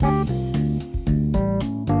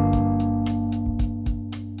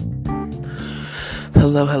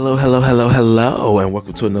Hello, hello, hello, hello, hello, and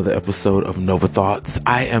welcome to another episode of Nova Thoughts.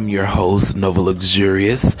 I am your host, Nova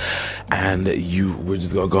Luxurious, and we're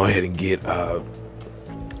just gonna go ahead and get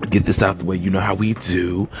this out the way. You know how we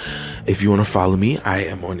do. If you want to follow me, I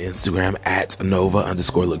am on Instagram at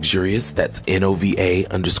Nova_Luxurious. That's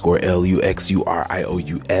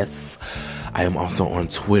NOVA_LUXURIOUS. I am also on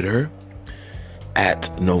Twitter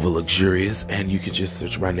at Nova Luxurious, and you can just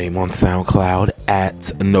search my name on SoundCloud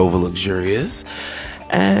at Nova Luxurious.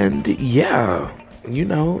 And yeah,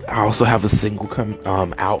 I also have a single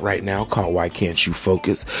out right now called Why Can't You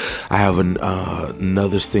Focus. I have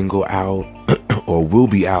another single out or will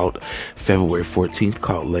be out February 14th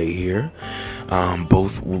called Lay Here.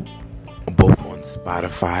 Both on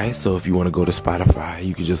Spotify. So if you want to go to Spotify,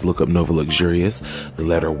 you can just look up Nova Luxurious, the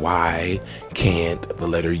letter Y, can't, the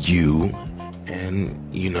letter U,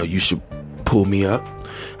 and you should pull me up.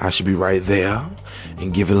 I should be right there,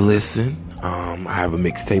 and give it a listen. I have a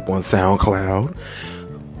mixtape on SoundCloud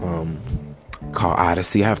called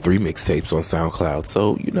Odyssey. I have 3 mixtapes on SoundCloud,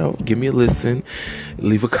 so give me a listen,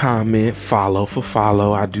 leave a comment, follow.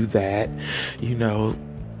 I do that.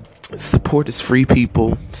 Support is free,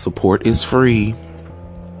 people. Support is free.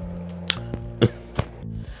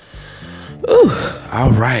 Ooh, all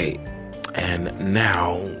right. And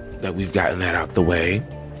now that we've gotten that out the way,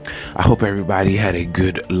 I hope everybody had a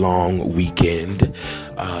good long weekend.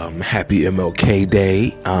 Happy MLK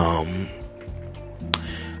Day.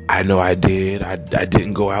 I know I did. I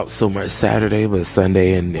didn't go out so much Saturday, but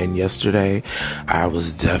Sunday and yesterday, I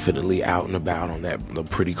was definitely out and about on the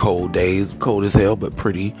pretty cold days. Cold as hell, but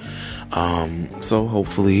pretty. So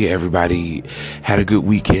hopefully everybody had a good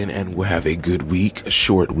weekend and will have a good week, a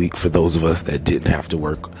short week for those of us that didn't have to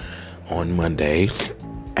work on Monday.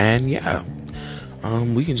 And yeah.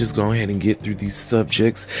 We can just go ahead and get through these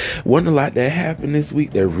subjects. Wasn't a lot that happened this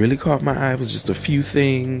week that really caught my eye. It was just a few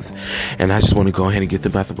things, and I just want to go ahead and get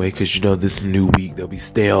them out the way because this new week they'll be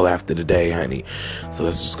stale after the day, honey. So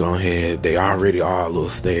let's just go ahead. They already are a little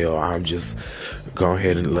stale. I'm just going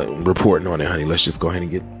ahead and reporting on it, honey. Let's just go ahead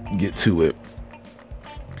and get to it.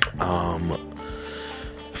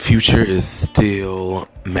 Future is still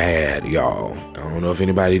mad, y'all. I don't know if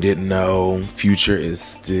anybody didn't know. Future is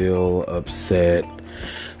still upset,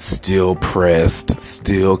 still pressed,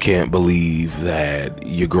 still can't believe that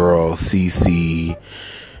your girl CC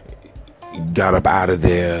got up out of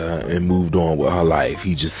there and moved on with her life.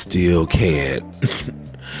 He just still can't.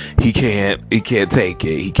 He can't take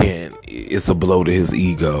it. He can't. It's a blow to his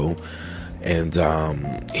ego. And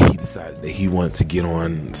he decided that he wanted to get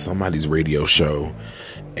on somebody's radio show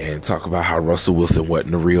and talk about how Russell Wilson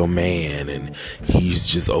wasn't a real man, and he's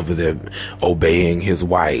just over there obeying his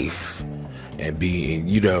wife and being,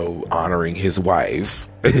 honoring his wife.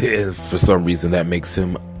 And for some reason that makes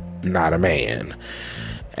him not a man,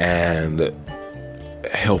 and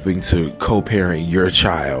helping to co-parent your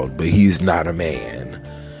child, but he's not a man.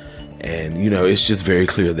 And it's just very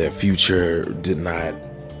clear that Future did not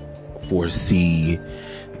foresee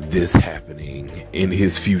this happening in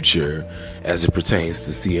his future as it pertains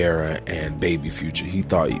to Sierra and baby Future. He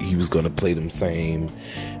thought he was going to play them same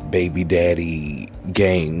baby daddy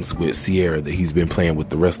games with Sierra that he's been playing with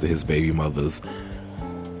the rest of his baby mothers,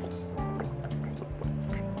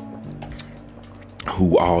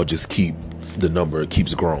 who all just the number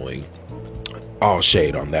keeps growing. All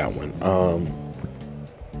shade on that one.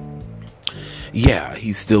 Yeah,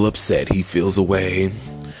 he's still upset. He feels away.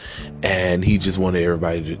 And he just wanted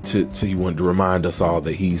everybody he wanted to remind us all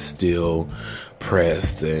that he's still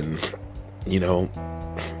pressed, and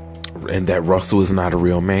and that Russell is not a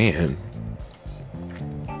real man.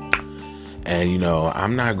 And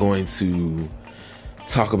I'm not going to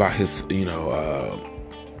talk about his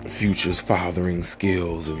Future's fathering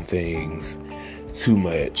skills and things too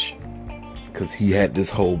much, because he had this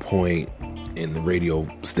whole point in the radio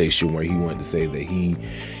station where he wanted to say that he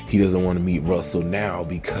doesn't want to meet Russell now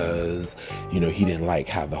because he didn't like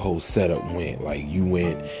how the whole setup went. Like, you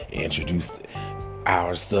went and introduced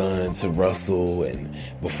our son to Russell, and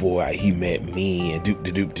before he met me, and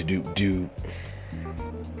doop.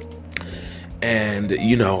 And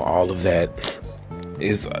all of that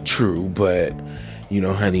is true, but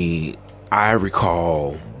honey, I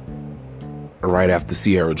recall right after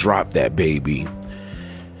Sierra dropped that baby,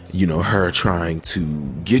 her trying to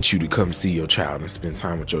get you to come see your child and spend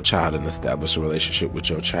time with your child and establish a relationship with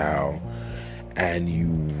your child, and you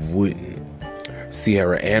wouldn't.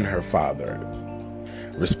 Sierra and her father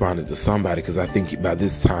responded to somebody, because I think by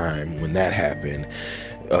this time when that happened,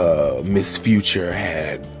 Miss Future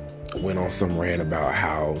had went on some rant about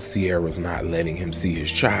how Sierra's not letting him see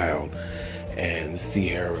his child, and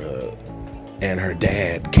Sierra And her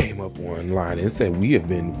dad came up online and said, we have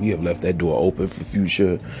left that door open for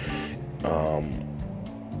Future.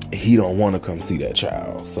 He don't want to come see that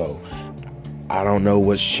child. So I don't know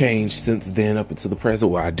what's changed since then up until the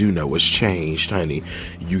present. Well, I do know what's changed, honey.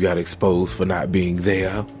 You got exposed for not being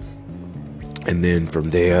there. And then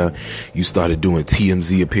from there, you started doing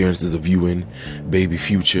TMZ appearances of you and baby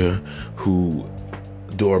Future, who,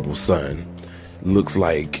 adorable son, looks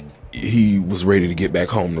like he was ready to get back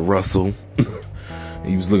home to Russell.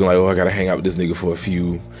 He was looking like, oh, I gotta hang out with this nigga for a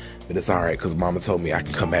few, but it's all right because mama told me I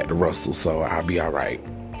can come back to Russell, so I'll be all right.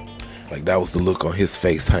 Like, that was the look on his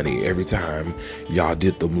face, honey, every time y'all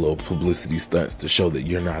did them little publicity stunts to show that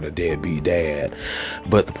you're not a deadbeat dad.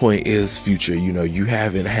 But the point is, Future, you know, you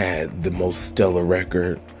haven't had the most stellar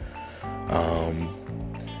record.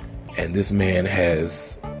 And this man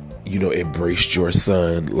has, you know, embraced your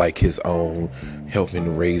son like his own, helping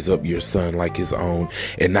to raise up your son like his own.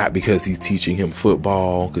 And not because he's teaching him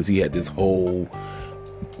football, because he had this whole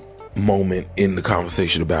moment in the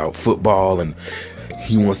conversation about football and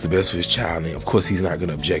he wants the best for his child, and of course he's not going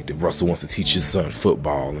to object if Russell wants to teach his son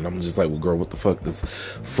football. And I'm just like, well, girl, what the fuck does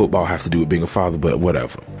football have to do with being a father? But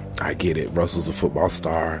whatever, I get it. Russell's a football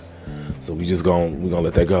star, so we're gonna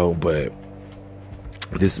let that go. But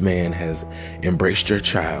this man has embraced your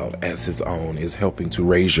child as his own, is helping to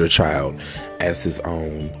raise your child as his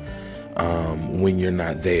own when you're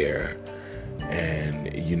not there.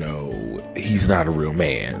 And, you know, he's not a real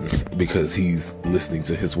man because he's listening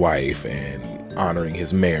to his wife and honoring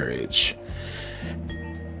his marriage.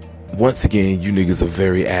 Once again, you niggas are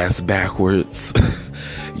very ass backwards.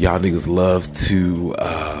 Y'all niggas love to,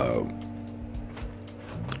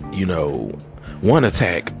 you know,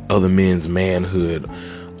 attack other men's manhood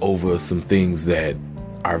over some things that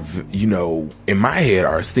are, you know, in my head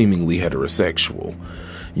are seemingly heterosexual.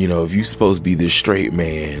 You know, if you're supposed to be this straight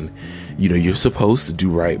man, you know, you're supposed to do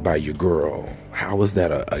right by your girl. How is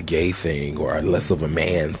that a gay thing or a less of a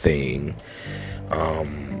man thing?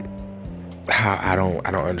 I don't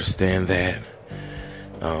understand that.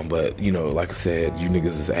 But you know, like I said, you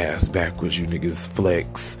niggas is ass backwards. You niggas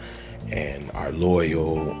flex and are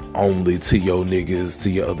loyal only to your niggas,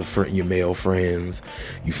 to your other your male friends.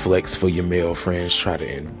 You flex for your male friends, try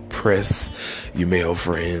to impress your male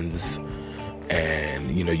friends.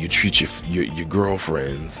 And, you know, you treat your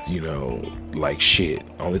girlfriends, you know, like shit.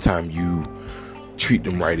 Only time you treat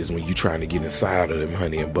them right is when you trying to get inside of them,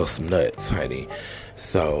 honey, and bust some nuts, honey.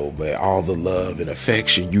 So, but all the love and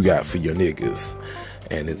affection you got for your niggas,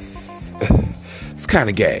 and it's kind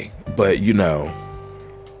of gay. But, you know,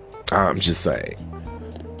 I'm just saying,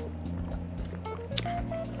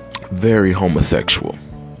 very homosexual.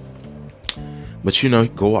 But, you know,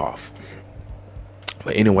 go off.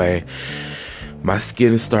 But anyway, my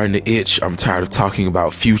skin is starting to itch. I'm tired of talking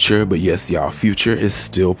about Future, but yes, y'all, Future is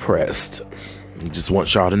still pressed. Just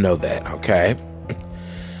want y'all to know that, okay?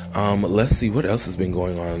 Let's see what else has been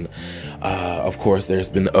going on. Of course, there's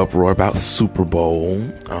been the uproar about Super Bowl.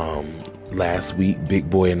 Last week, Big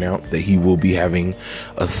Boy announced that he will be having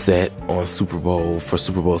a set on Super Bowl. For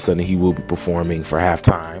Super Bowl Sunday, he will be performing for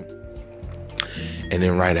halftime. And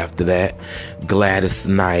then right after that, Gladys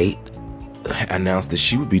Knight announced that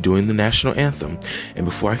she would be doing the national anthem. And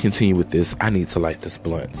before I continue with this, I need to light this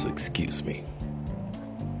blunt, so excuse me.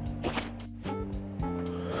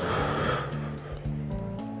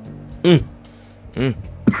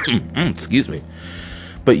 Excuse me.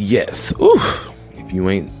 But yes, if you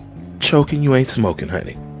ain't choking, you ain't smoking,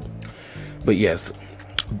 honey. But yes,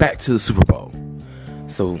 back to the Super Bowl.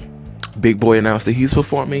 So Big Boy announced that he's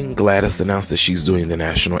performing. Gladys announced that she's doing the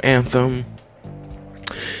national anthem.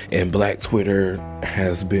 And Black Twitter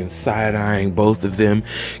has been side-eyeing both of them.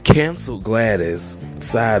 Cancel Gladys,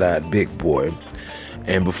 side-eyed Big Boy.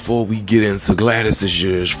 And before we get into Gladys's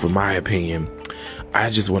years, for my opinion, I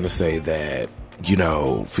just want to say that, you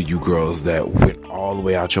know, for you girls that went all the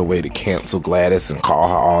way out your way to cancel Gladys and call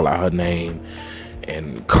her all out her name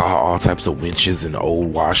and call her all types of wenches and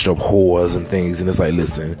old washed up whores and things, and it's like,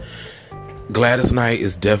 listen, Gladys Knight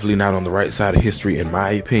is definitely not on the right side of history, in my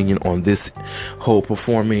opinion, on this whole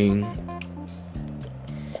performing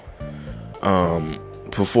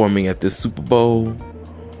at this Super Bowl.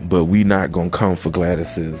 But we not gonna come for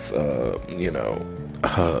Gladys's, you know,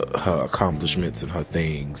 her accomplishments and her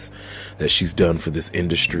things that she's done for this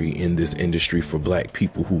industry, in this industry, for black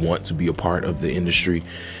people who want to be a part of the industry.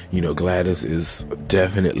 You know, Gladys is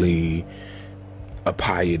definitely a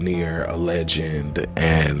pioneer, a legend,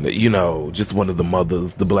 and, you know, just one of the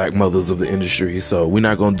mothers, the black mothers of the industry. So we're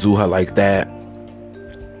not gonna do her like that.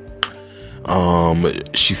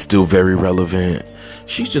 She's still very relevant.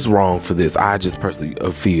 She's just wrong for this. I just personally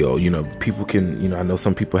feel, people can, I know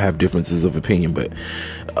some people have differences of opinion, but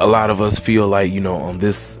a lot of us feel like, on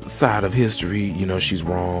this side of history, she's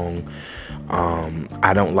wrong.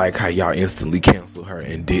 I don't like how y'all instantly cancel her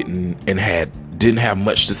and didn't have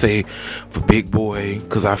much to say for Big Boy,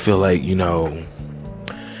 because I feel like,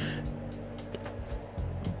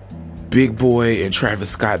 Big Boy and Travis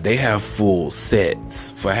Scott, they have full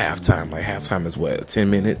sets for halftime. Like, halftime is what, 10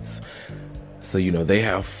 minutes? So, they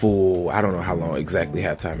have full, I don't know how long exactly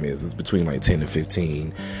halftime is. It's between like 10 and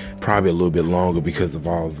 15. Probably a little bit longer because of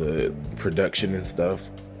all the production and stuff.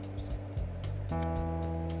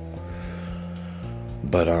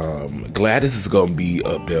 But Gladys is gonna be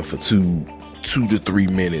up there for 2 to 3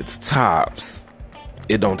 minutes tops.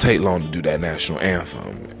 It don't take long to do that national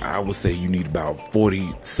anthem. I would say you need about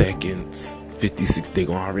 40 seconds, 56. They're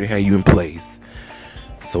gonna already have you in place.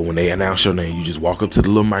 So when they announce your name, you just walk up to the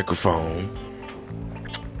little microphone.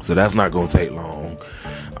 So that's not gonna take long.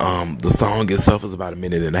 The song itself is about 1.5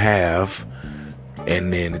 minutes.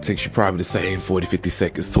 And then it takes you probably the same 40, 50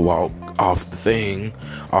 seconds to walk off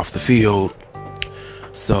the field.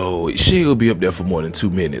 So she will be up there for more than 2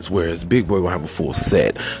 minutes, whereas Big Boy gonna have a full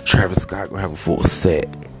set. Travis Scott gonna have a full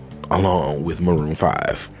set along with Maroon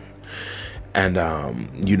 5. And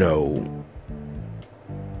I'm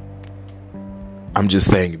just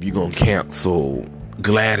saying, if you're gonna cancel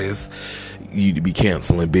Gladys, you need to be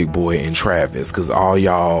canceling Big Boy and Travis, because all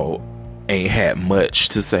y'all ain't had much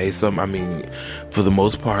to say. I mean, for the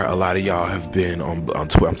most part, a lot of y'all have been on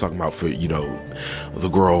Twitter. I'm talking about for, the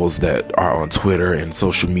girls that are on Twitter and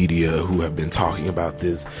social media who have been talking about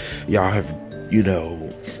this. Y'all have,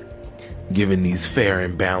 given these fair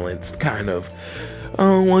and balanced kind of,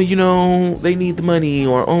 they need the money,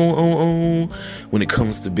 or when it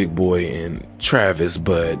comes to Big Boy and Travis,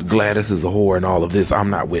 but Gladys is a whore and all of this. I'm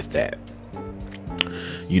not with that.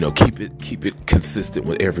 Keep it consistent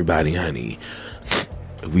with everybody, honey.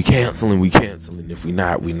 If we canceling, we canceling. If we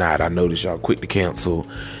not, we not. I notice y'all quick to cancel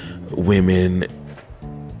women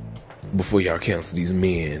before y'all cancel these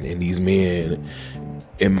men, and these men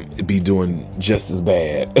be doing just as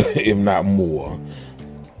bad, if not more,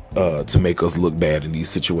 to make us look bad in these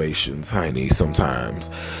situations, honey, sometimes.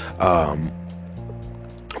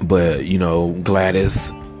 But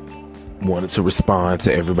Gladys wanted to respond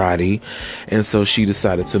to everybody, and so she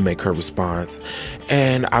decided to make her response.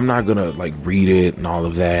 And I'm not gonna read it and all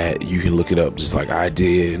of that. You can look it up just like I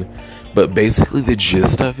did, but basically the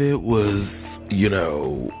gist of it was,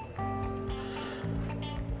 the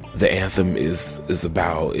anthem is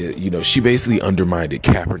about, she basically undermined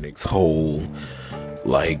Kaepernick's whole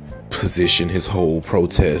position, his whole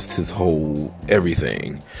protest, his whole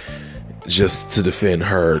everything, just to defend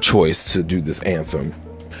her choice to do this anthem.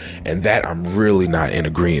 And that I'm really not in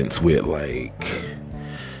agreement with.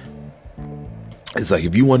 It's like,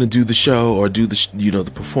 if you want to do the show or do the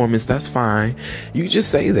the performance, that's fine. You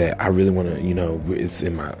just say that I really want to, it's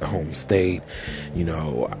in my home state.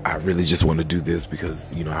 I really just want to do this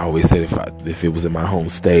because I always said if it was in my home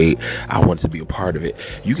state, I wanted to be a part of it.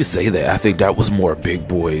 You could say that. I think that was more Big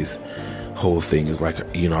Boy's whole thing, is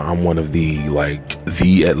I'm one of the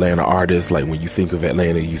Atlanta artists. Like, when you think of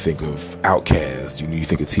Atlanta, you think of Outkast, you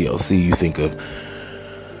think of TLC, you think of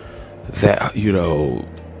that,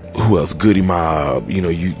 who else, Goody Mob,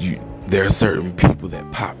 there are certain people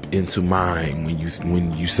that pop into mind when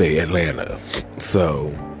you say Atlanta.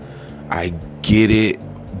 So I get it,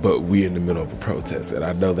 but we're in the middle of a protest, and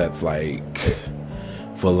I know that's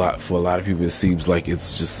for a lot of people, it seems like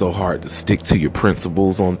it's just so hard to stick to your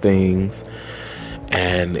principles on things.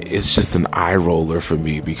 And it's just an eye roller for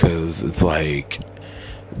me, because it's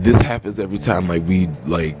this happens every time we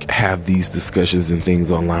have these discussions and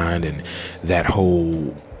things online, and that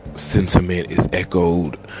whole sentiment is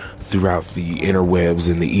echoed throughout the interwebs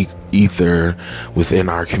and the ether within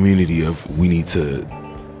our community of, we need to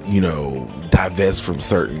divest from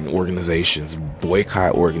certain organizations,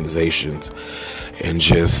 boycott organizations, and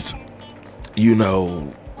just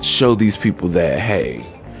show these people that, hey,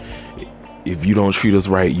 if you don't treat us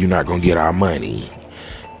right, you're not gonna get our money,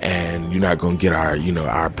 and you're not gonna get our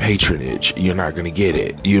our patronage. You're not gonna get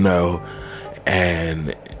it,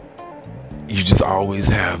 and you just always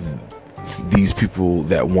have these people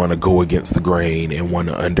that want to go against the grain and want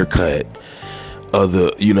to undercut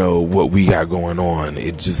other, what we got going on.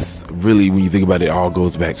 It just really, when you think about it, all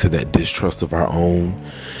goes back to that distrust of our own.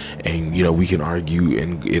 And we can argue,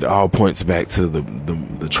 and it all points back to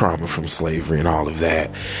the trauma from slavery and all of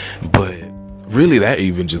that. But really, that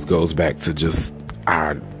even just goes back to just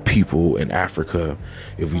our people in Africa,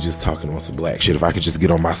 if we just talking on some black shit, if I could just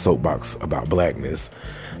get on my soapbox about blackness,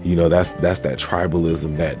 you know, that's that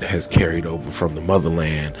tribalism that has carried over from the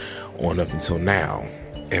motherland on up until now,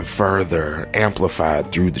 and further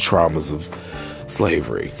amplified through the traumas of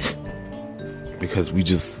slavery, because we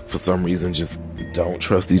just, for some reason, just don't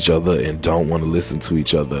trust each other and don't want to listen to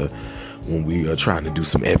each other when we are trying to do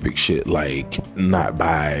some epic shit, like not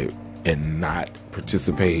buy and not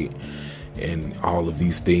participate in all of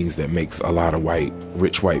these things that makes a lot of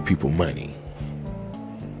rich white people money.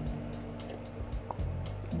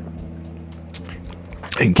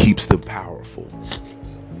 And keeps them powerful,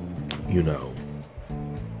 you know.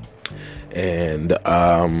 And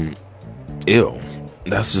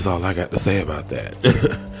that's just all I got to say about that.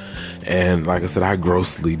 And like I said, I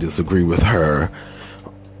grossly disagree with her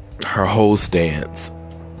whole stance.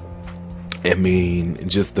 I mean,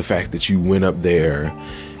 just the fact that you went up there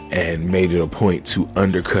and made it a point to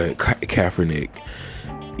undercut Kaepernick,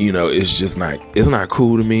 you know, it's not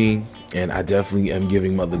cool to me. And I definitely am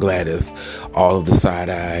giving Mother Gladys all of the side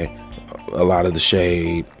eye, a lot of the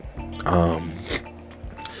shade.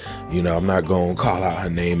 You know, I'm not going to call out her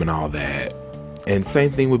name and all that. And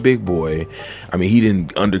same thing with Big Boy. I mean, he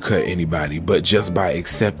didn't undercut anybody, but just by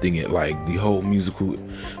accepting it, like the whole music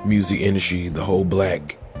industry, the whole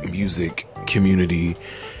black music community,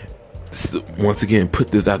 once again,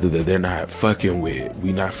 put this out there that they're not fucking with.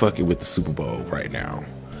 We not fucking with the Super Bowl right now.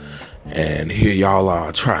 And here y'all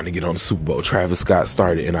are trying to get on the Super Bowl. Travis Scott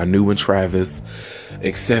started, and I knew when Travis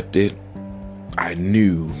accepted, I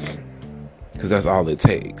knew, because that's all it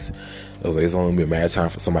takes. It was like, it's only gonna be a matter of time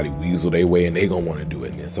for somebody to weasel their way, and they gonna want to do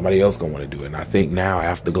it, and then somebody else gonna want to do it. And I think now,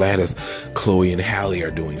 after Gladys, Chloe and Halle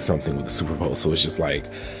are doing something with the Super Bowl. So it's just like,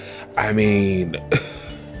 I mean,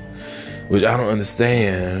 which I don't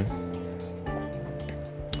understand,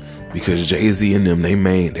 because Jay-Z and them, they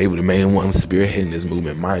were the main ones spearheading this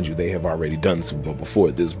movement. Mind you, they have already done the Super Bowl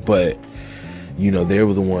before this, but you know, they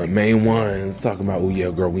were the main ones talking about, oh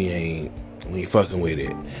yeah, girl, we ain't fucking with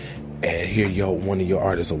it. And here one of your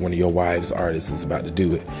artists or one of your wives' artists is about to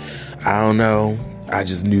do it. I don't know. I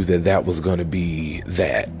just knew that was going to be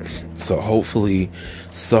that. So hopefully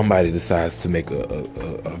somebody decides to make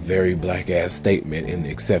a very black ass statement in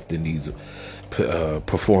accepting these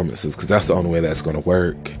performances, because that's the only way that's going to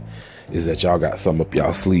work, is that y'all got something up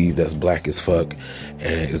y'all sleeve that's black as fuck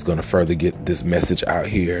and it's going to further get this message out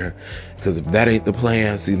here. Because if that ain't the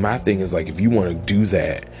plan, see, my thing is, like, if you want to do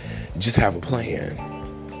that, just have a plan.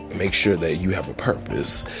 Make sure that you have a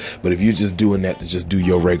purpose. But if you're just doing that to just do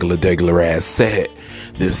your regular ass set,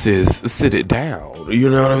 this is sit it down. You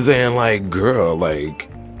know what I'm saying? Like, girl,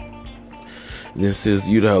 like, this is,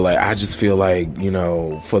 you know, like, I just feel like, you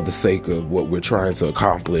know, for the sake of what we're trying to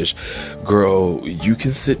accomplish, girl, you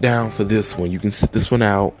can sit down for this one. You can sit this one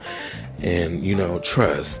out, and, you know,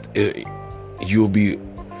 trust it, you'll be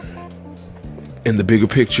in the bigger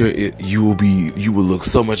picture. You will look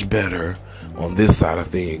so much better on this side of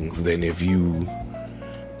things than if you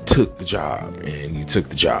took the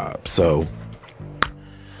job. So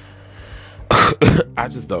I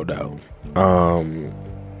just don't know.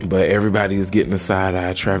 But everybody is getting the side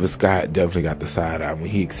eye. Travis Scott definitely got the side eye when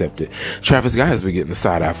he accepted. Travis Scott has been getting the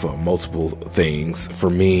side eye for multiple things for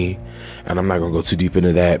me, and I'm not gonna go too deep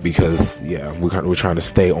into that because, yeah, we're trying to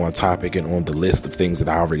stay on topic and on the list of things that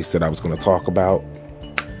I already said I was gonna talk about.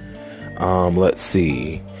 Let's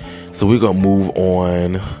see. So we're gonna move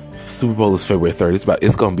on. Super Bowl is February 3rd.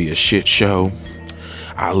 It's gonna be a shit show.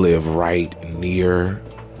 I live right near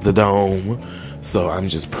the dome, so I'm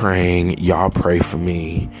just praying. Y'all pray for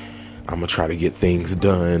me. I'm gonna try to get things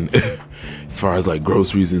done as far as like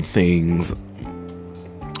groceries and things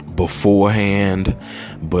beforehand.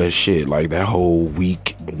 But shit, like that whole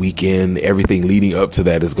weekend, everything leading up to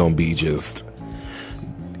that is gonna be just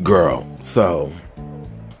girl. So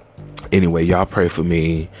anyway, y'all pray for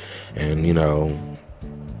me. And, you know,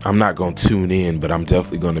 I'm not going to tune in, but I'm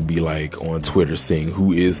definitely going to be like on Twitter seeing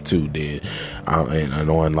who is tuned in, and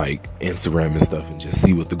on like Instagram and stuff, and just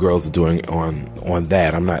see what the girls are doing on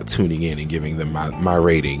that. I'm not tuning in and giving them my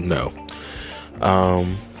rating. No.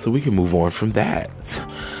 So we can move on from that.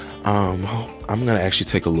 I'm going to actually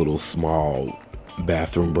take a little small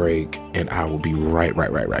bathroom break, and I will be right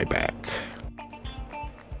back.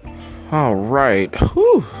 All right.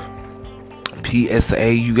 Whew.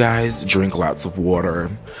 PSA, you guys, drink lots of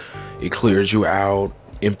water. It clears you out,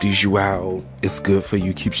 empties you out. It's good for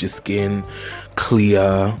you, keeps your skin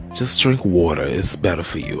clear. Just drink water. It's better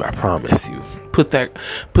for you, I promise you. Put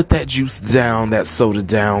that juice down, that soda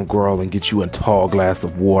down, girl, and get you a tall glass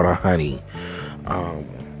of water, honey. But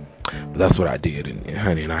that's what I did, and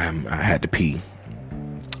honey, and I had to pee.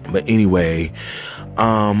 But anyway,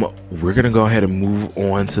 we're gonna go ahead and move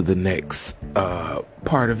on to the next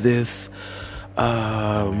part of this.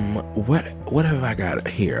 What have I got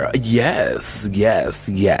here? Yes.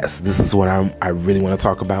 This is what I really want to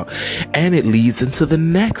talk about, and it leads into the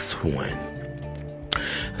next one.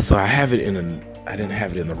 So I didn't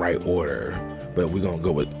have it in the right order, but we're gonna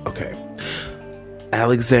go with, okay,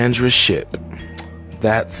 Alexandra Shipp.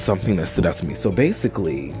 That's something that stood out to me. So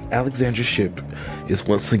basically, Alexandra Shipp is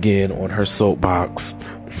once again on her soapbox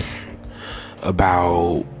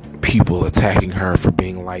about people attacking her for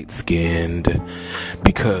being light-skinned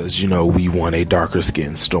because, we want a darker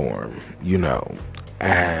skin Storm,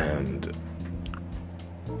 and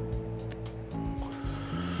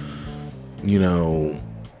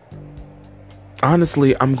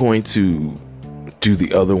honestly, I'm going to do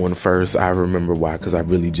the other one first. I remember why, because I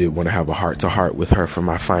really did want to have a heart-to-heart with her for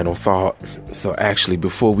my final thought. So actually,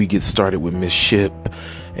 before we get started with Miss Shipp,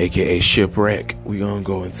 aka Shipwreck, we're gonna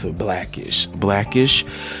go into Blackish. Blackish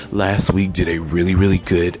last week did a really, really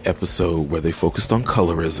good episode where they focused on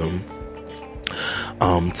colorism.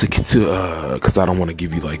 Because I don't want to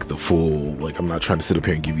give you like the full, like, I'm not trying to sit up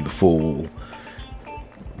here and give you the full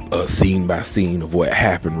scene by scene of what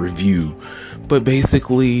happened review, but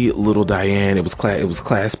basically little Diane, it was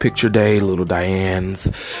class picture day. Little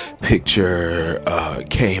Diane's picture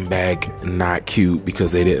came back not cute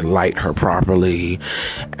because they didn't light her properly,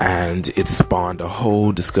 and it spawned a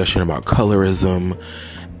whole discussion about colorism,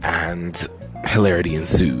 and hilarity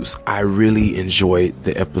ensues. I really enjoyed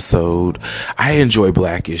the episode. I enjoy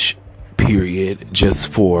Blackish, period, just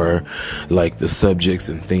for like the subjects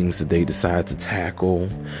and things that they decide to tackle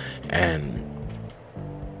and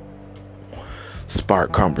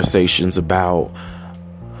spark conversations about.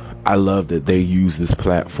 I love that they use this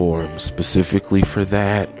platform specifically for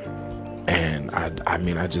that, and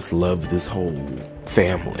I just love this whole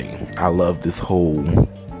family. I love this whole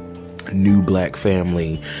new Black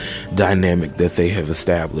family dynamic that they have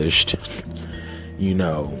established,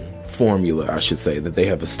 formula, I should say, that they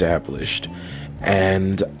have established.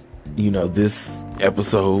 And this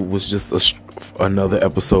episode was just another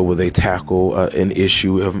episode where they tackle an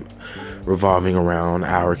issue of revolving around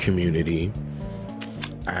our community,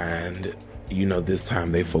 and this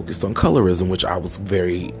time they focused on colorism, which I was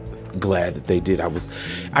very glad that they did. I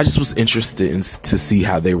just was interested to see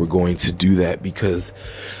how they were going to do that, because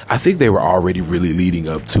I think they were already really leading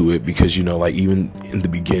up to it, because like even in the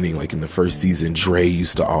beginning, like in the first season, Dre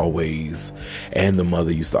used to always, and the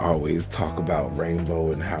mother used to always talk about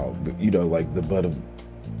Rainbow and how like the butt of,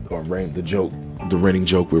 or the running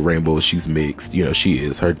joke with Rainbow, she's mixed. She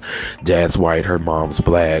is, her dad's white, her mom's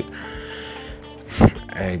Black,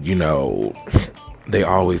 and they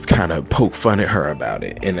always kind of poke fun at her about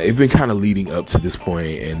it, and it's been kind of leading up to this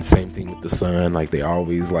point. And same thing with the son, like they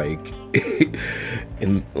always like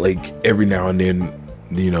and like every now and then,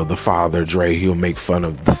 the father Dre, he'll make fun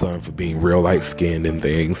of the son for being real light skinned and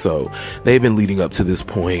things. So they've been leading up to this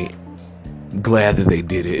point. Glad that they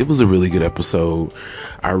did it. It was a really good episode.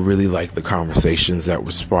 I really liked the conversations that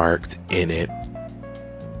were sparked in it.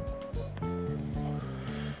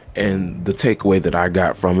 And the takeaway that I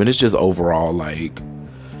got from it is just overall, like,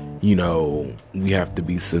 we have to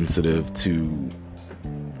be sensitive to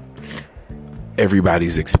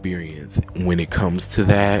everybody's experience when it comes to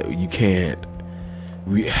that.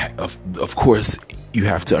 Of course, you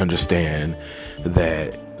have to understand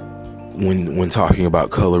that when talking about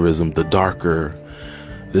colorism, the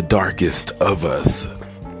darkest of us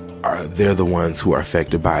they're the ones who are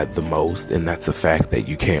affected by it the most, and that's a fact that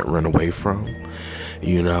you can't run away from.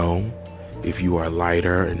 If you are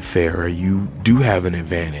lighter and fairer, you do have an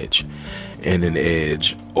advantage and an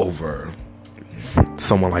edge over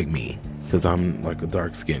someone like me, because I'm like a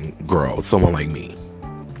dark-skinned girl. Someone like me,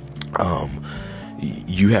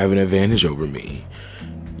 you have an advantage over me.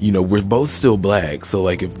 We're both still Black, so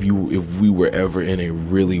like if we were ever in a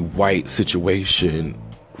really white situation,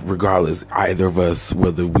 regardless, either of us,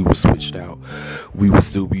 whether we were switched out, we would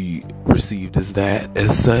still be received as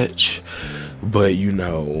such. But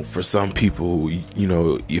for some people,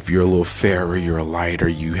 if you're a little fairer, you're a lighter,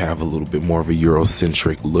 you have a little bit more of a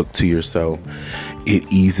Eurocentric look to yourself, it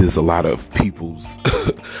eases a lot of people's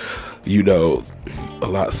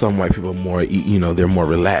some white people are more, they're more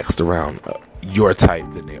relaxed around your type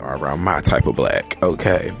than they are around my type of Black.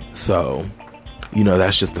 Okay, so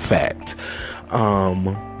that's just the fact.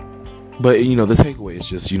 But the takeaway is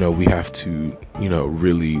just we have to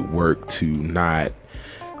really work to not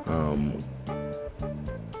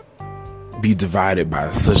be divided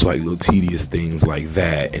by such like little tedious things like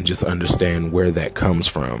that, and just understand where that comes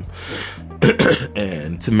from.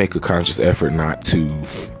 and to make a conscious effort not to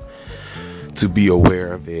be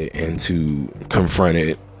aware of it and to confront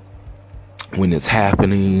it when it's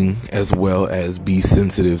happening, as well as be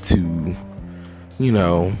sensitive to, you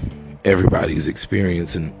know, everybody's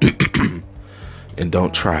experience, and and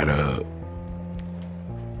don't try to.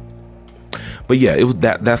 But yeah, it was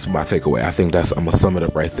that's my takeaway. I think I'm gonna sum it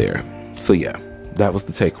up right there. So yeah, that was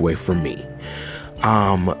the takeaway for me.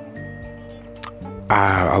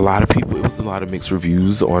 A lot of people, it was a lot of mixed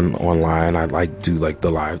reviews online. I do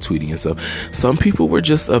the live tweeting and stuff. Some people were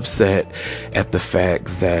just upset at the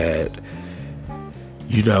fact that,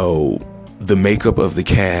 you know, the makeup of the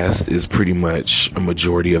cast is pretty much a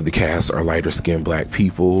majority of the cast are lighter skinned black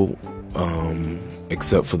people,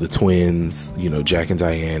 except for the twins, you know, Jack and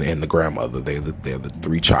Diane, and the grandmother. They're the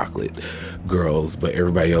three chocolate girls, but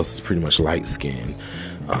everybody else is pretty much light skinned.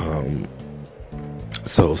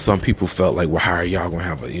 So some people felt like, well, how are y'all gonna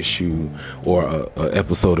have an issue or a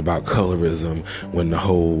episode about colorism when the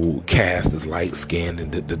whole cast is light skinned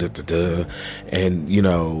and and you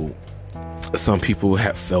know, some people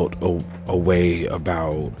have felt a way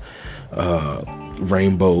about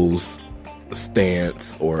Rainbow's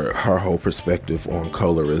stance or her whole perspective on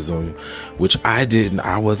colorism, which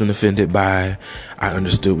I wasn't offended by. I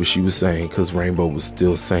understood what she was saying, because Rainbow was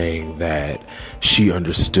still saying that she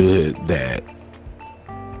understood that,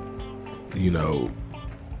 you know,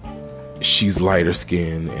 she's lighter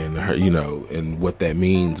skinned and her, you know, and what that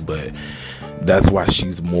means, but that's why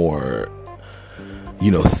she's more, you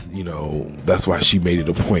know, that's why she made it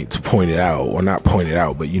a point to point it out, or not point it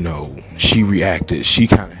out, but, you know, she reacted. She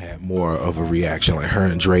kind of had more of a reaction. Like her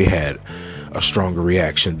and Dre had a stronger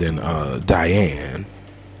reaction than Diane.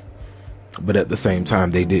 But at the same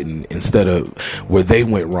time, they didn't, instead of where they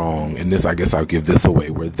went wrong, and this, I guess I'll give this away,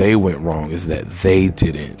 where they went wrong is that they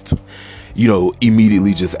didn't, you know,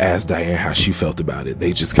 immediately just ask Diane how she felt about it.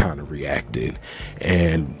 They just kind of reacted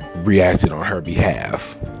on her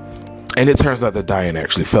behalf. And it turns out that Diane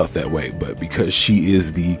actually felt that way, but because she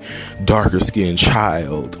is the darker skinned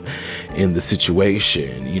child in the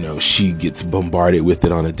situation, you know, she gets bombarded with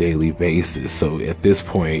it on a daily basis. So at this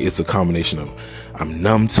point, it's a combination of, I'm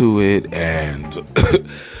numb to it, and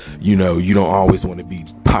you know, you don't always want to be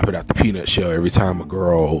popping out the peanut shell every time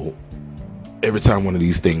one of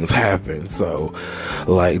these things happens. So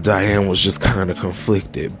like Diane was just kind of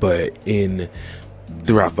conflicted, but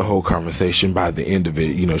throughout the whole conversation, by the end of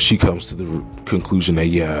it, you know, she comes to the conclusion that,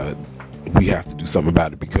 yeah, we have to do something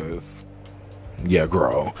about it, because, yeah,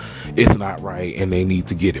 girl, it's not right and they need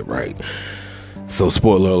to get it right. So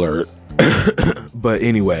spoiler alert. But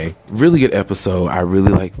anyway, really good episode. I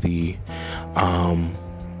really like the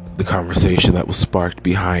conversation that was sparked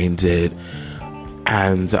behind it.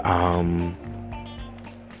 And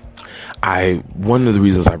one of the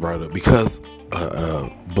reasons I brought it up, because a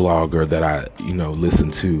blogger that I, you know,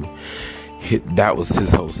 listened to, that was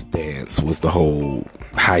his whole stance, was the whole,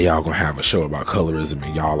 how y'all gonna have a show about colorism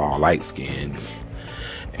and y'all all light skinned.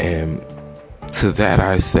 And to that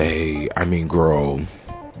I say, I mean, girl,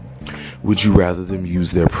 would you rather them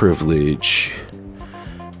use their privilege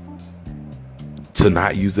to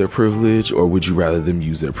not use their privilege, or would you rather them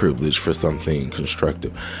use their privilege for something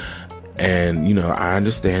constructive? And, you know, I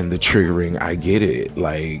understand the triggering. I get it.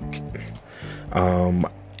 Like,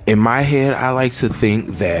 in my head, I like to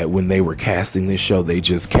think that when they were casting this show, they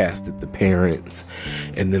just casted the parents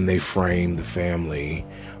and then they framed the family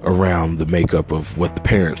around the makeup of what the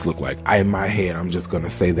parents look like. In my head, I'm just going to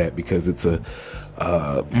say that because it's a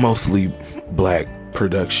mostly black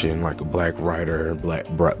production, like a black writer,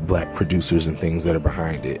 black producers and things that are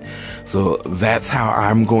behind it. So that's how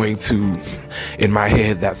I'm going to, in my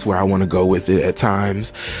head, that's where I want to go with it at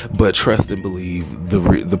times. But trust and believe,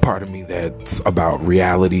 the part of me that's about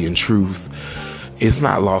reality and truth, it's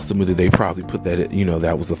not lost to me that they probably put that, you know,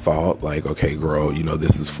 that was a thought, like, okay, girl, you know,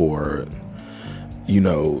 this is for, you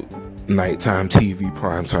know, nighttime TV,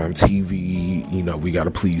 primetime TV, you know, we got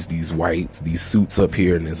to please these suits up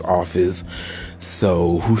here in this office.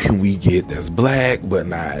 So who can we get that's black but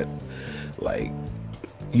not, like,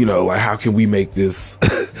 you know, like, how can we make this?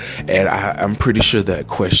 And I'm pretty sure that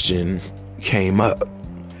question came up.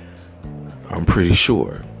 I'm pretty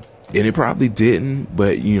sure. And it probably didn't,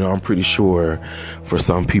 but, you know, I'm pretty sure for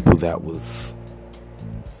some people that was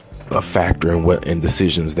a factor in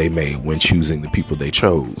decisions they made when choosing the people they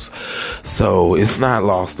chose. So it's not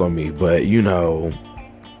lost on me, but, you know,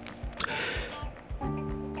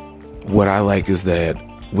 what I like is that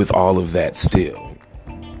with all of that still,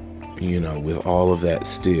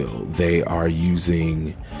 they are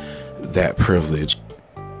using that privilege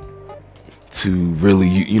to really,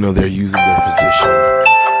 you know, they're using their position.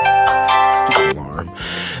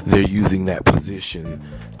 they're using that position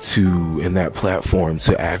and that platform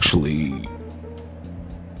to actually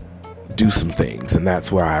do some things, and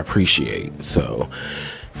that's what I appreciate. So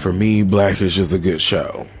for me, Black is just a good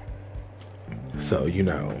show. So you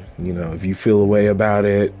know, if you feel a way about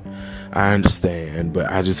it, I understand,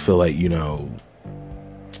 but I just feel like,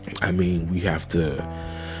 I mean, we have to,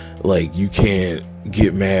 like, you can't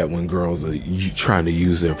get mad when girls are trying to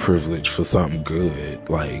use their privilege for something good.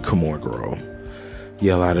 Like, come on, girl.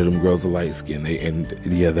 Yeah, a lot of them girls are light skinned,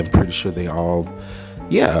 I'm pretty sure they all,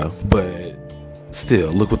 yeah, but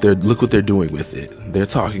still, look what they're doing with it. They're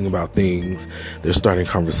talking about things, they're starting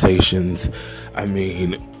conversations. I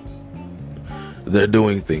mean, they're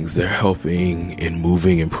doing things, they're helping and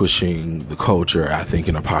moving and pushing the culture, I think,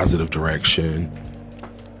 in a positive direction.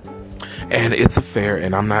 And it's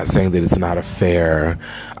and I'm not saying that it's not a fair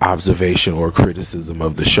observation or criticism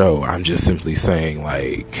of the show. I'm just simply saying,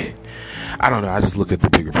 like, I don't know, I just look at the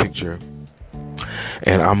bigger picture.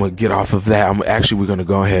 And I'm going to get off of that. We're going to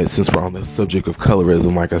go ahead, since we're on the subject of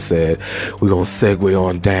colorism, like I said, we're going to segue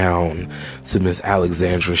on down to Miss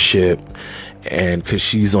Alexandra Shipp. And because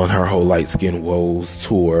she's on her whole Light Skin Woes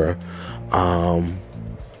tour.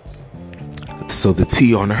 So the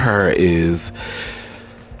tea on her is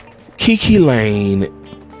Kiki Lane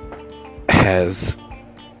has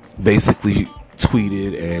basically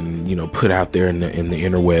tweeted and put out there in the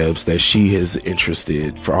interwebs that she is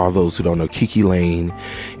interested. For all those who don't know, Kiki Lane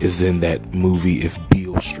is in that movie If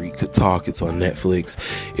Beale Street Could Talk. It's on Netflix.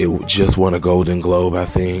 It just won a Golden Globe, I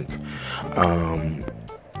think.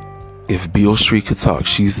 If Beale Street Could Talk,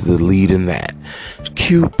 she's the lead in that.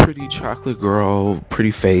 Cute, pretty chocolate girl,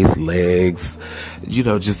 pretty face, legs,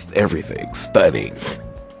 just everything, stunning.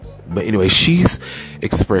 But anyway, she's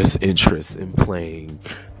expressed interest in playing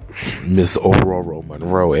Miss Aurora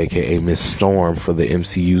Monroe, aka Miss Storm, for the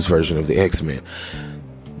MCU's version of the X-Men.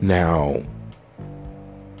 Now,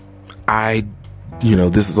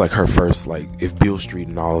 this is like her first, like, If Beale Street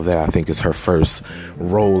and all of that, I think is her first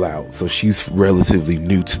rollout. So she's relatively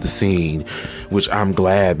new to the scene, which I'm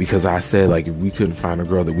glad, because I said, like, if we couldn't find a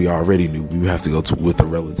girl that we already knew, we would have to go with a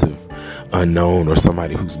relative unknown or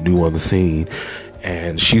somebody who's new on the scene.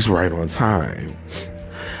 And she's right on time.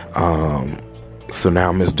 So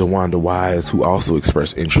now Miss DeWanda Wise, who also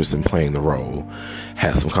expressed interest in playing the role,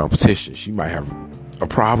 has some competition. She might have a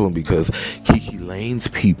problem because Kiki Lane's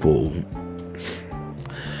people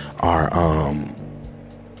are,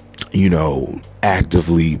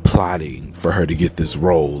 actively plotting for her to get this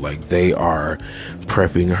role. Like, they are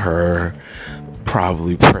prepping her,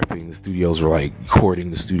 probably prepping the studios, or like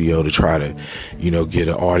courting the studio to try to, get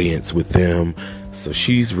an audience with them. So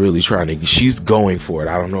she's really she's going for it.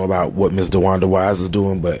 I don't know about what Miss DeWanda Wise is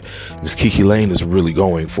doing, but Miss Kiki Lane is really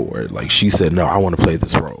going for it. Like, she said, no, I want to play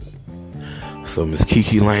this role. So Miss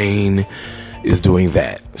Kiki Lane is doing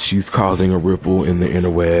that. She's causing a ripple in the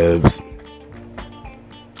interwebs.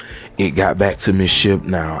 It got back to Miss Shipp.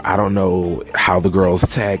 Now, I don't know how the girls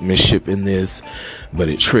tagged Miss Shipp in this, but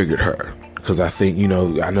it triggered her. Because I think,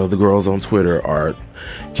 I know the girls on Twitter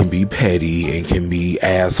can be petty and can be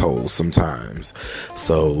assholes sometimes.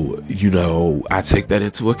 So, I take that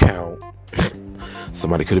into account.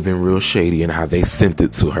 Somebody could have been real shady in how they sent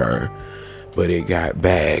it to her. But it got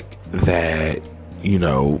back that,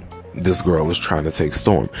 this girl is trying to take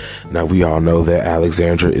Storm. Now, we all know that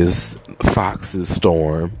Alexandra is Fox's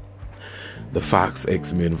Storm. The Fox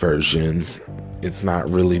X-Men version. It's not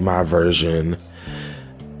really my version.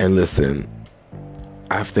 And listen,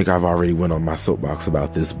 I think I've already went on my soapbox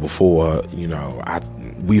about this before.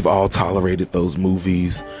 We've all tolerated those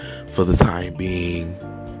movies for the time being.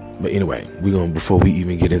 But anyway, before we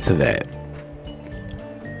even get into that.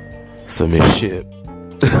 So Miss Shipp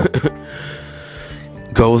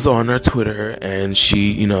goes on her Twitter and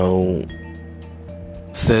she,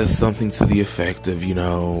 says something to the effect of,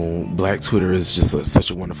 Black Twitter is just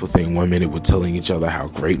such a wonderful thing. One minute we're telling each other how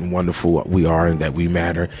great and wonderful we are and that we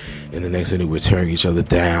matter, and the next minute we're tearing each other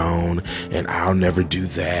down, and I'll never do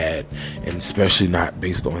that, and especially not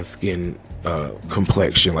based on skin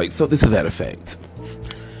complexion, like something to that effect.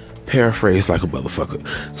 Paraphrase like a motherfucker.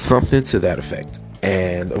 Something to that effect.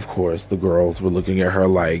 And of course the girls were looking at her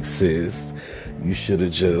like, sis, you should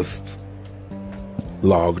have just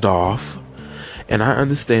logged off. And I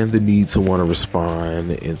understand the need to want to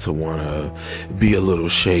respond and to want to be a little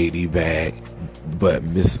shady back. But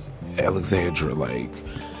Miss Alexandra, like,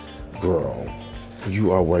 girl,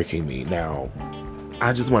 you are working me. Now,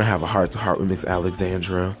 I just want to have a heart-to-heart with Miss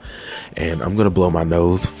Alexandra. And I'm going to blow my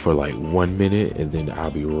nose for like 1 minute and then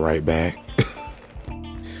I'll be right back.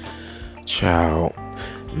 Child.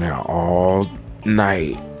 Now, all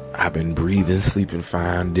night, I've been breathing, sleeping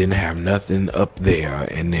fine, didn't have nothing up there,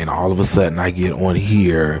 and then all of a sudden I get on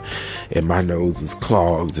here and my nose is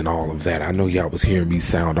clogged and all of that. I know y'all was hearing me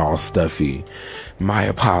sound all stuffy. My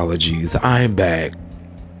apologies. I'm back.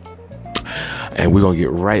 And we're gonna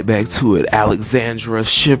get right back to it. Alexandra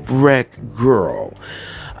Shipwreck Girl.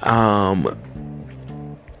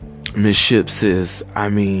 Miss Ship says, I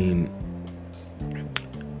mean,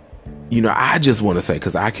 I just want to say,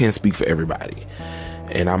 because I can't speak for everybody,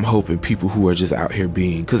 and I'm hoping people who are just out here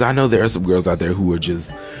being, because I know there are some girls out there who are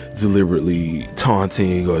just deliberately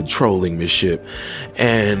taunting or trolling Miss Ship,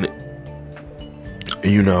 and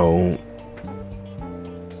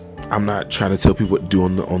I'm not trying to tell people what to do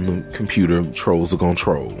on the computer. Trolls are gonna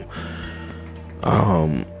troll.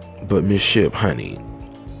 But Miss Ship, honey,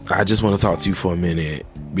 I just want to talk to you for a minute,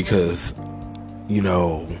 because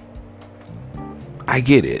I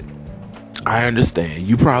get it. I understand.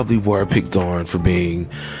 You probably were picked on for being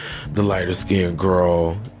the lighter skinned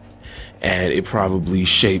girl, and it probably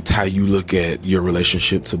shaped how you look at your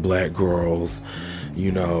relationship to black girls.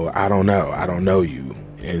 I don't know. I don't know you.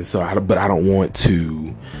 And so, but I don't want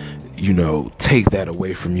to, take that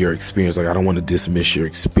away from your experience. Like, I don't want to dismiss your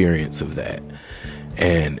experience of that.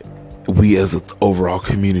 And we as an overall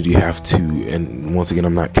community have to, and once again,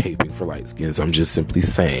 I'm not caping for light skins. I'm just simply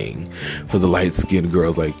saying for the light skinned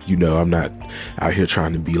girls, like, I'm not out here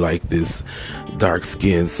trying to be like this dark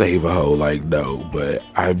skinned save a hoe, like, no, but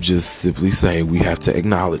I'm just simply saying we have to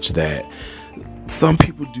acknowledge that some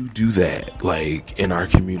people do that. Like, in our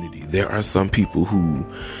community, there are some people who,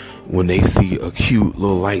 when they see a cute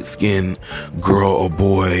little light-skinned girl or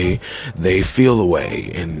boy, they feel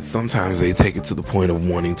away, and sometimes they take it to the point of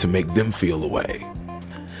wanting to make them feel away,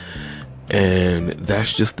 and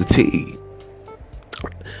that's just the tea.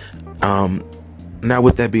 Now,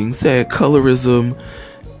 with that being said, colorism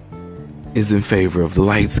is in favor of the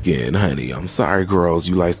light skin, honey. I'm sorry, girls,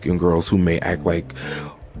 you light-skinned girls who may act like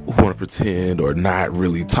want to pretend or not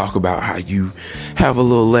really talk about how you have a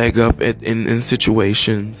little leg up in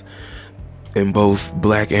situations in both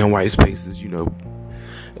black and white spaces.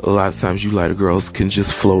 A lot of times you lighter girls can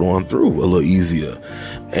just float on through a little easier,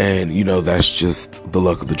 and that's just the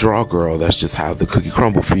luck of the draw, girl. That's just how the cookie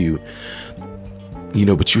crumble for you.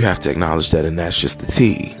 But you have to acknowledge that, and that's just the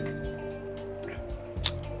tea.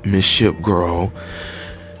 Miss Ship, girl,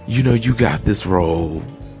 you got this role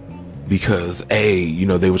because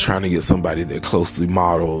they were trying to get somebody that closely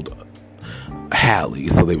modeled Hallie,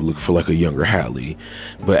 so they would look for like a younger Hallie.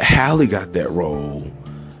 But Hallie got that role,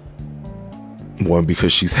 one,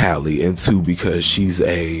 because she's Hallie, and two, because she's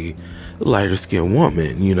a lighter skinned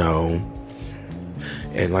woman,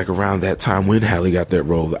 and like around that time when Hallie got that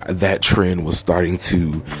role, that trend was starting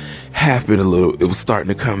to happen a little. It was starting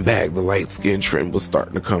to come back. The light skin trend was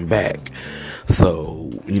starting to come back. So,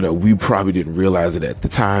 we probably didn't realize it at the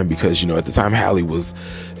time, because, at the time Hallie was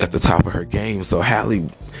at the top of her game. So Hallie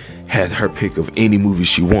had her pick of any movie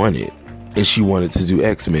she wanted, and she wanted to do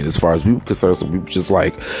X-Men as far as we were concerned. So we were just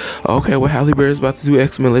like, okay, well, Halle Berry's about to do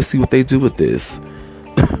X-Men. Let's see what they do with this.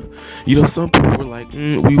 Some people were like,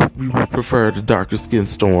 we would prefer the darker skin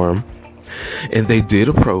Storm. And they did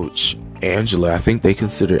approach Angela. I think they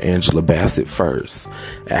considered Angela Bassett first,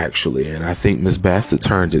 actually, and I think Miss Bassett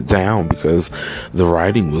turned it down because the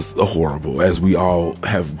writing was horrible, as we all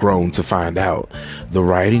have grown to find out. The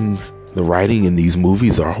writing in these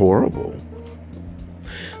movies are horrible.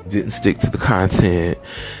 Didn't stick to the content.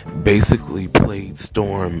 Basically played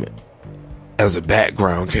Storm as a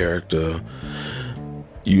background character,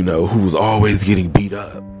 who was always getting beat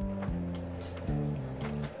up.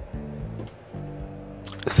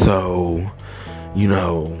 So,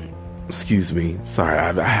 excuse me, sorry,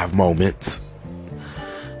 I have moments.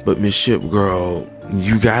 But Miss Ship, girl,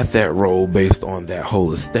 you got that role based on that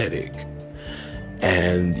whole aesthetic.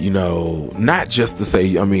 And, not just to say,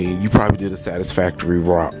 you probably did a satisfactory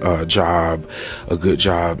job, a good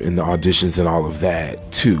job in the auditions and all of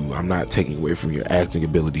that, too. I'm not taking away from your acting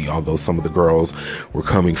ability, although some of the girls were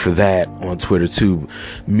coming for that on Twitter, too.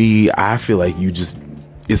 I feel like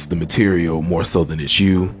it's the material more so than it's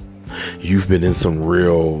you. You've been in some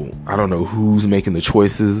real, I don't know who's making the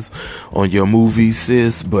choices on your movie,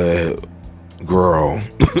 sis, but girl,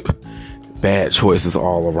 bad choices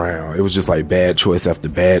all around. It was just like bad choice after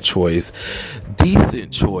bad choice.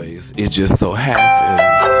 Decent choice. It just so happens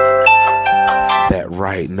that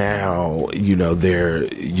right now,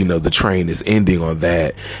 the train is ending on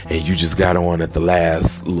that, and you just got on at the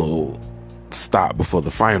last little stop before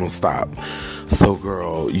the final stop. So,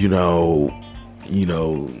 girl,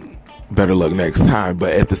 better luck next time.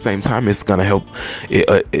 But at the same time, it's gonna help.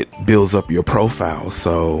 It builds up your profile.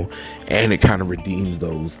 So, and it kind of redeems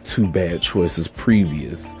those two bad choices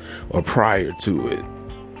previous or prior to it.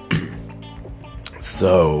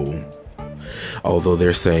 So, although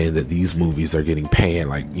they're saying that these movies are getting panned,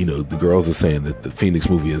 like, you know, the girls are saying that the Phoenix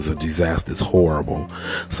movie is a disaster, it's horrible.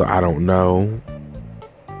 So I don't know.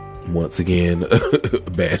 Once again,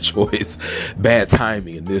 bad choice, bad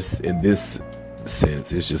timing in this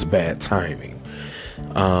sense. It's just bad timing.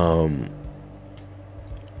 But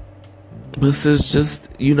this is just,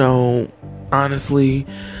 you know, honestly,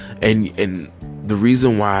 and the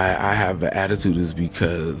reason why I have an attitude is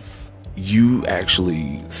because you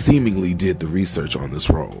actually seemingly did the research on this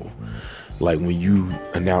role. Like, when you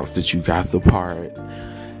announced that you got the part,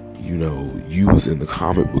 you know, you was in the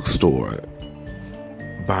comic book store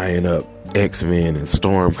buying up X-Men and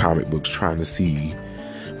Storm comic books, trying to see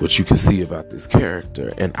what you could see about this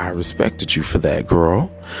character, and I respected you for that,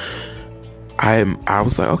 girl. I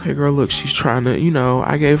was like, okay, girl, look, she's trying to, you know,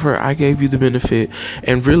 I gave you the benefit,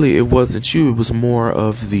 and really it wasn't you, it was more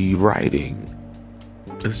of the writing.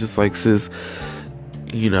 It's just like, sis,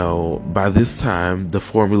 you know, by this time the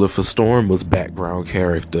formula for Storm was background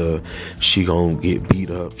character. She gonna get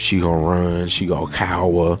beat up, she gonna run, she gonna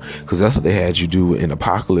cower, because that's what they had you do in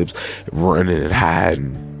Apocalypse, running and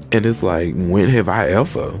hiding. And it's like, when have I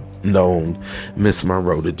ever known Miss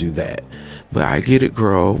Monroe to do that? But I get it,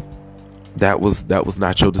 girl. That was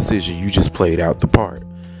not your decision. You just played out the part.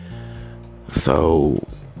 So,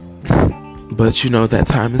 but you know, that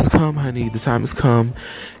time has come, honey. The time has come.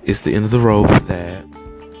 It's the end of the road with that.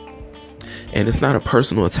 And it's not a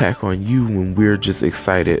personal attack on you when we're just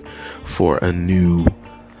excited for a new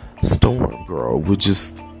Storm, girl.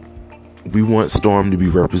 We want Storm to be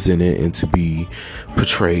represented and to be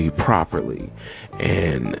portrayed properly.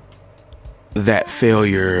 And that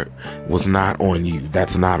failure was not on you.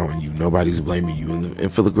 That's not on you. Nobody's blaming you.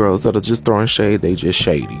 And for the girls that are just throwing shade, they just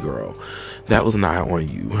shady, girl. That was not on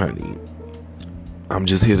you, honey. I'm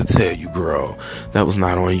just here to tell you, girl, that was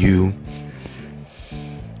not on you.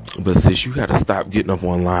 But sis, you gotta stop getting up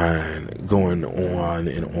online, going on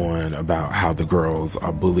and on about how the girls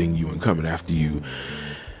are bullying you and coming after you.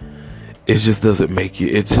 It just doesn't make you,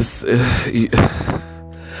 it just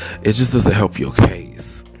doesn't help your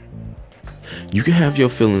case. You can have your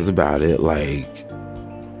feelings about it, like,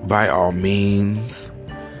 by all means.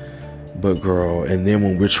 But girl, and then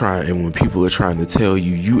when people are trying to tell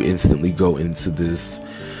you, you instantly go into this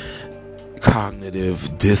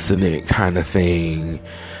cognitive dissonant kind of thing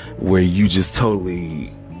where you just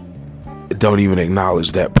totally don't even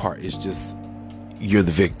acknowledge that part. It's just, you're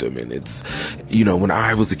the victim. And it's, you know, when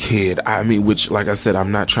I was a kid, I mean, which, like I said,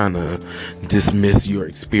 I'm not trying to dismiss your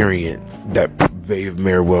experience. That may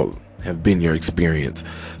very well have been your experience.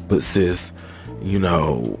 But sis, you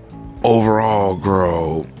know, overall,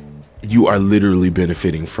 girl, you are literally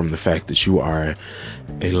benefiting from the fact that you are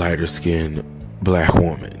a lighter skinned black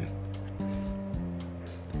woman.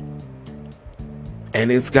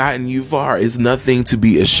 And it's gotten you far. It's nothing to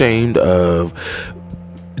be ashamed of.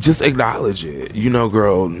 Just acknowledge it. You know,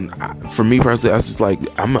 girl, for me personally, I was just like,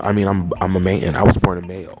 I'm a man. I was born a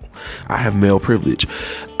male. I have male privilege.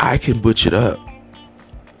 I can butch it up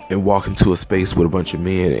and walk into a space with a bunch of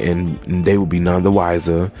men, and they would be none the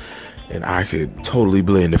wiser, and I could totally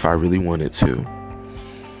blend if I really wanted to.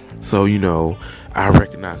 So, you know, I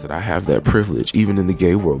recognize that I have that privilege. Even in the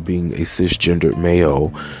gay world, being a cisgendered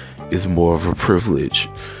male is more of a privilege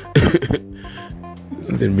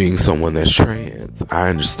than being someone that's trans. I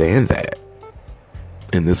understand that.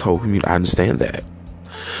 In this whole community, I understand that.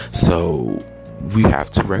 So we have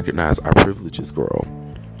to recognize our privileges, girl.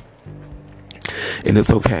 And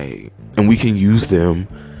it's okay. And we can use them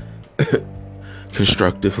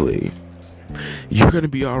constructively. You're going to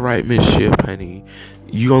be alright, Miss Ship, honey.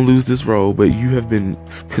 You're going to lose this role, but you have been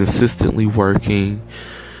consistently working.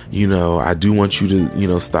 You know, I do want you to, you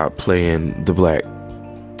know, stop playing the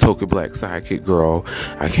token black sidekick, girl.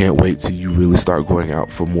 I can't wait till you really start going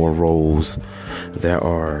out for more roles that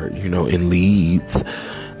are, you know, in leads.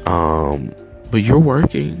 But you're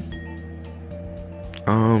working.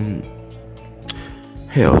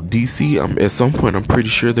 Hell, DC, at some point, I'm pretty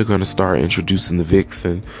sure they're going to start introducing the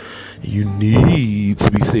Vixen. You need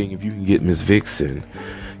to be seeing if you can get Miss Vixen.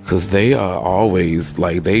 Because they are always,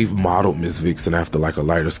 like, they've modeled Miss Vixen after, like, a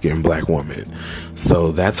lighter-skinned black woman.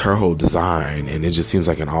 So that's her whole design. And it just seems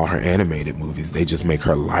like in all her animated movies, they just make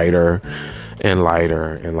her lighter and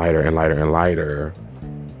lighter and lighter and lighter and lighter.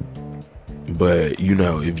 But, you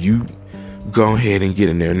know, if you go ahead and get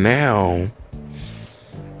in there now,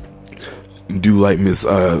 Do like Miss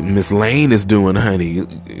Lane is doing, honey.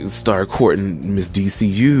 Start courting Miss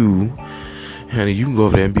DCU. Honey, you can go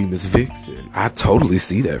over there and be Miss Vixen. I totally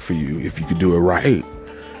see that for you if you could do it right.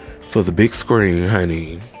 For the big screen,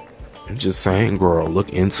 honey. I'm just saying, girl, look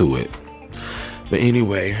into it. But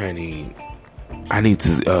anyway, honey, I need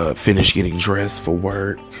to finish getting dressed for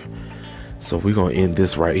work. So we're going to end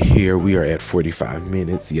this right here. We are at 45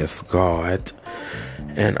 minutes. Yes, God.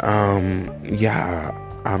 And, yeah,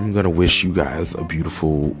 I'm going to wish you guys a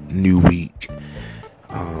beautiful new week.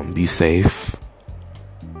 Be safe.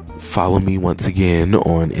 Follow me once again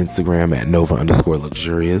on Instagram at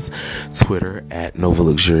Nova_Luxurious, Twitter at Nova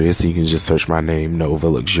Luxurious. So you can just search my name, Nova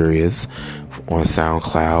Luxurious, on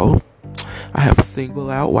SoundCloud. I have a single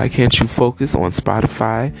out, Why Can't You Focus, on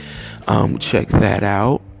Spotify. Check that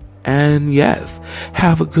out. And yes,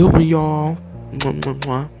 have a good one, y'all. Mwah, mwah,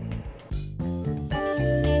 mwah.